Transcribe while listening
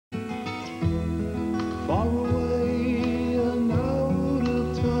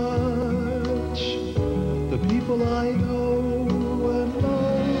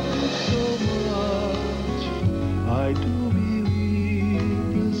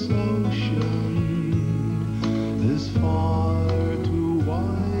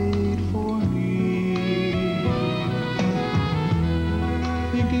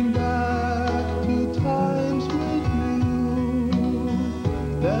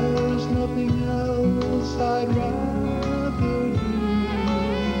nothing else I'd rather do.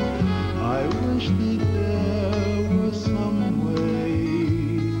 I wish that there was some way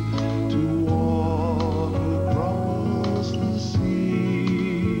to walk across the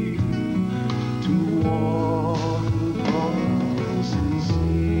sea, to walk across the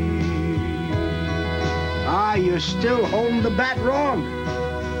sea. Ah, you're still holding the bat wrong.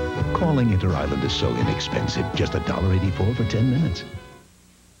 Calling Inter-Island is so inexpensive, just $1.84 for 10 minutes.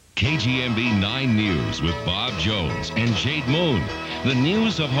 KGMB 9 News with Bob Jones and Jade Moon. The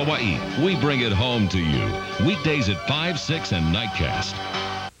news of Hawaii. We bring it home to you. Weekdays at 5, 6, and Nightcast.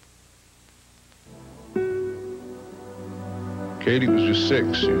 Katie was just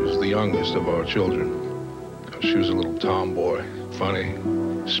 6. She was the youngest of our children. She was a little tomboy, funny,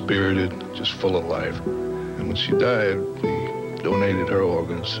 spirited, just full of life. And when she died, we donated her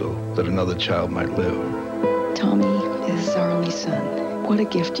organs so that another child might live. Tommy is our only son. What a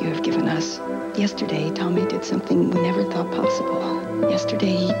gift you have given us. Yesterday, Tommy did something we never thought possible.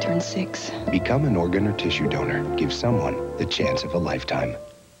 Yesterday, he turned 6. Become an organ or tissue donor. Give someone the chance of a lifetime.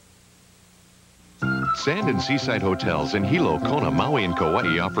 Sand and Seaside Hotels in Hilo, Kona, Maui, and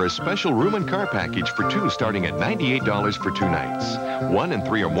Kauai offer a special room and car package for 2 starting at $98 for 2 nights. 1 and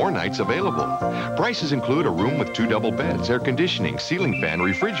 3 or more nights available. Prices include a room with 2 double beds, air conditioning, ceiling fan,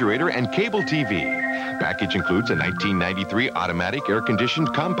 refrigerator, and cable TV. Package includes a 1993 automatic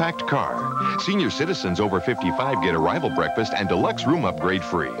air-conditioned compact car. Senior citizens over 55 get arrival breakfast and deluxe room upgrade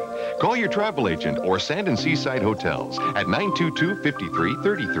free. Call your travel agent or Sand and Seaside Hotels at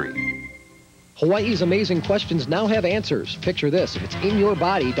 922-5333. Hawaii's amazing questions now have answers. Picture this. If it's in your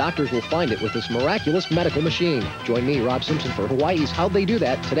body, doctors will find it with this miraculous medical machine. Join me, Rob Simpson, for Hawaii's How'd They Do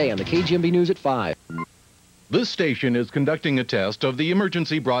That today on the KGMB News at 5. This station is conducting a test of the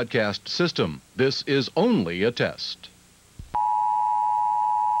emergency broadcast system. This is only a test.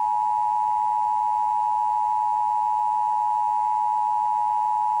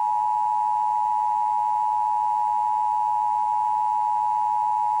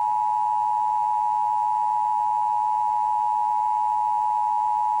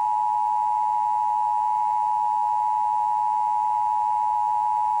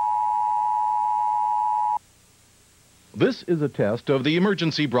 This is a test of the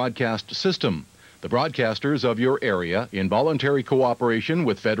emergency broadcast system. The broadcasters of your area, in voluntary cooperation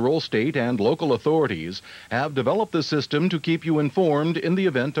with federal, state, and local authorities, have developed the system to keep you informed in the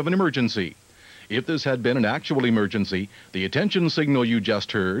event of an emergency. If this had been an actual emergency, the attention signal you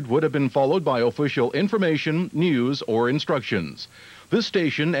just heard would have been followed by official information, news, or instructions. This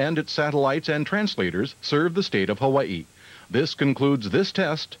station and its satellites and translators serve the state of Hawaii. This concludes this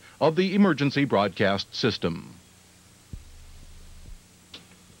test of the emergency broadcast system.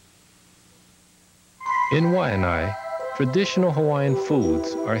 In Waianae, traditional Hawaiian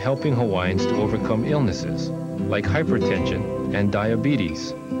foods are helping Hawaiians to overcome illnesses like hypertension and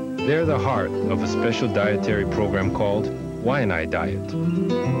diabetes. They're the heart of a special dietary program called Waianae Diet,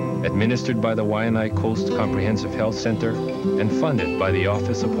 administered by the Waianae Coast Comprehensive Health Center and funded by the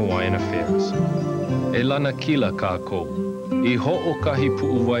Office of Hawaiian Affairs. E lana kila kākou, I ho'okahi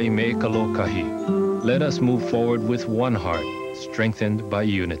pu'uwai me kalokahi. Let us move forward with one heart, strengthened by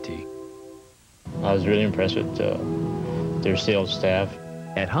unity. I was really impressed with their sales staff.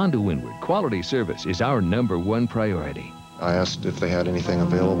 At Honda Windward, quality service is our #1 priority. I asked if they had anything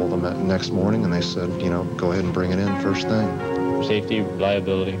available the next morning, and they said, you know, go ahead and bring it in first thing. Safety,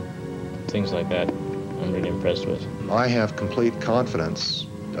 reliability, things like that, I'm really impressed with. I have complete confidence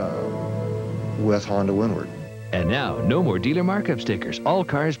with Honda Windward. And now, no more dealer markup stickers. All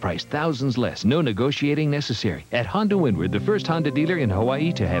cars priced thousands less. No negotiating necessary. At Honda Windward, the first Honda dealer in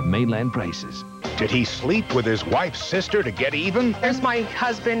Hawaii to have mainland prices. Did he sleep with his wife's sister to get even? Here's my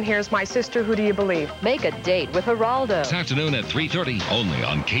husband, here's my sister, who do you believe? Make a date with Geraldo. This afternoon at 3:30, only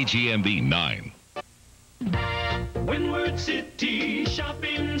on KGMB 9. Windward City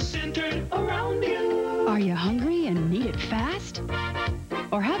Shopping Center around you. Are you hungry and need it fast?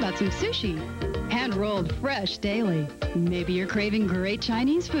 Or how about some sushi? Hand-rolled fresh daily. Maybe you're craving great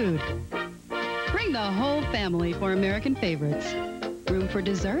Chinese food. Bring the whole family for American favorites. Room for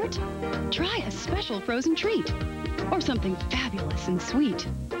dessert? Try a special frozen treat. Or something fabulous and sweet.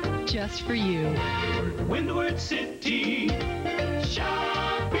 Just for you. Windward City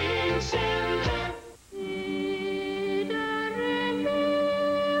Shopping Center.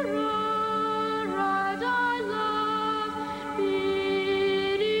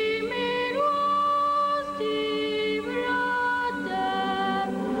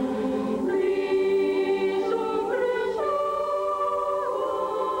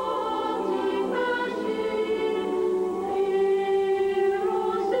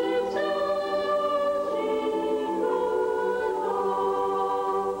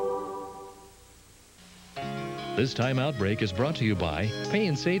 This Time Outbreak is brought to you by Pay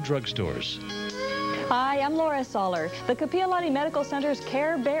and Save Drugstores. Hi, I'm Laura Soller. The Kapi'olani Medical Center's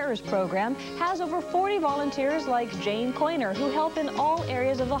Care Bearers program has over 40 volunteers like Jane Coiner who help in all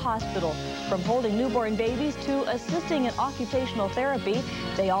areas of the hospital. From holding newborn babies to assisting in occupational therapy,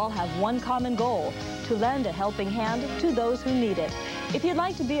 they all have one common goal: to lend a helping hand to those who need it. If you'd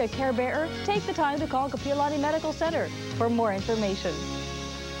like to be a care bearer, take the time to call Kapi'olani Medical Center for more information.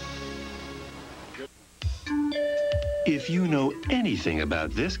 If you know anything about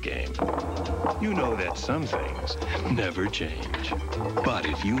this game, you know that some things never change. But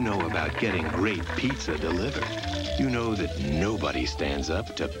if you know about getting great pizza delivered, you know that nobody stands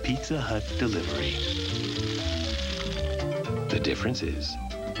up to Pizza Hut delivery. The difference is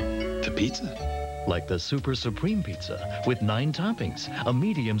the pizza. Like the Super Supreme Pizza with 9 toppings. A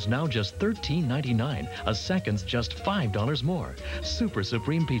medium's now just $13.99. A second's just $5 more. Super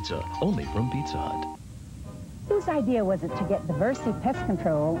Supreme Pizza, only from Pizza Hut. Whose idea was it to get Diversity Pest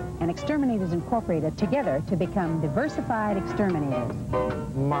Control and Exterminators Incorporated together to become Diversified Exterminators?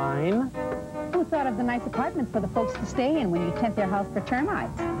 Mine. Who thought of the nice apartments for the folks to stay in when you tent their house for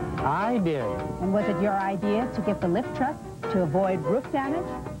termites? I did. And was it your idea to get the lift truck to avoid roof damage?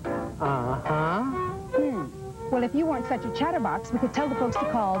 Uh-huh. Well, if you weren't such a chatterbox, we could tell the folks to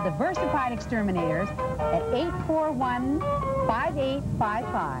call Diversified Exterminators at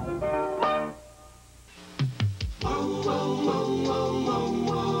 841-5855.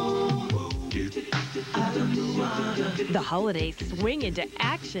 The holidays swing into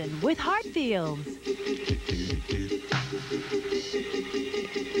action with Hartfield's.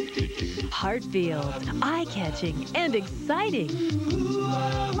 Hartfield's, eye-catching and exciting.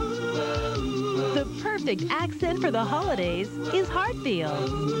 The perfect accent for the holidays is Hartfield's.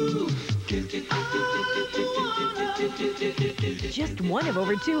 Just one of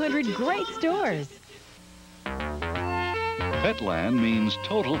over 200 great stores. Petland means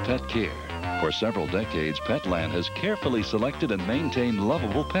total pet care. For several decades, Petland has carefully selected and maintained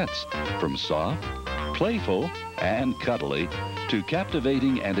lovable pets, from soft, playful, and cuddly to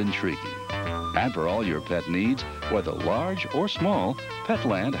captivating and intriguing. And for all your pet needs, whether large or small,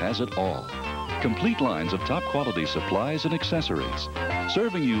 Petland has it all. Complete lines of top quality supplies and accessories.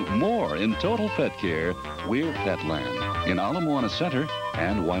 Serving you more in total pet care, we're Petland in Ala Moana Center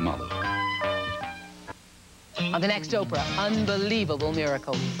and Waimalu. On the next Oprah, unbelievable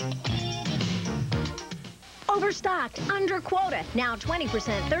miracles. Overstocked, under quota. Now 20%,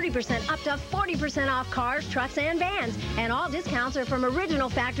 30%, up to 40% off cars, trucks, and vans. And all discounts are from original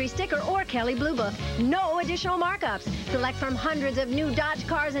factory sticker or Kelley Blue Book. No additional markups. Select from hundreds of new Dodge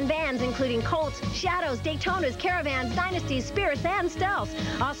cars and vans, including Colts, Shadows, Daytonas, Caravans, Dynasties, Spirits, and Stealths.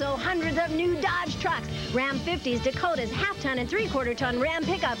 Also, hundreds of new Dodge trucks, Ram 50s, Dakotas, half-ton and three-quarter-ton Ram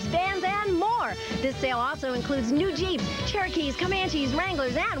pickups, vans, and more. This sale also includes new Jeeps, Cherokees, Comanches,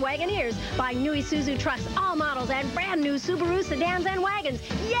 Wranglers, and Wagoneers. Buy new Isuzu trucks, all models, and brand new Subaru sedans and wagons.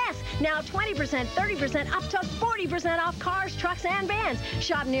 Yes, now 20%, 30%, up to 40% off cars, trucks, and vans.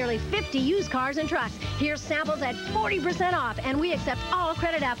 Shop nearly 50 used cars and trucks. Here's samples at 40% off, and we accept all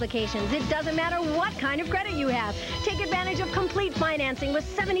credit applications. It doesn't matter what kind of credit you have. Take advantage of complete financing with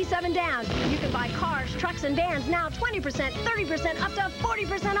 77 down. You can buy cars, trucks, and vans now 20%, 30%, up to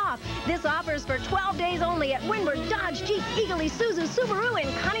 40% off. This offer is for 12 days only at Windward, Dodge, Jeep, Eagle, Isuzu, Subaru,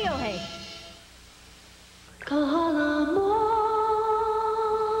 and Kaneohe.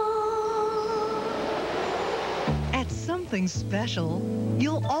 At Something Special,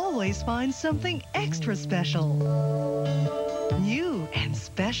 you'll always find something extra special. New and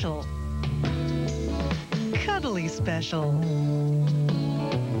special. Cuddly special.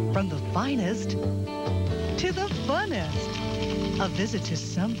 From the finest to the funnest, a visit to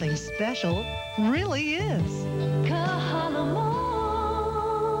Something Special really is.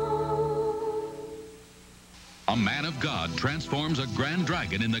 A man of God transforms a grand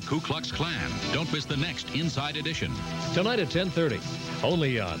dragon in the Ku Klux Klan. Don't miss the next Inside Edition. Tonight at 10:30,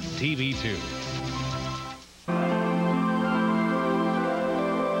 only on TV2.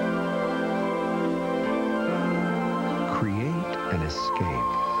 Create an escape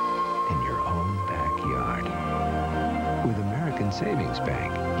in your own backyard. With American Savings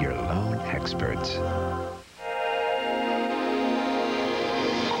Bank, your loan experts.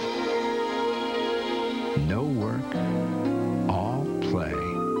 No work, all play.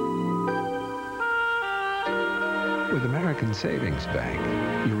 With American Savings Bank,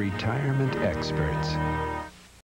 your retirement experts.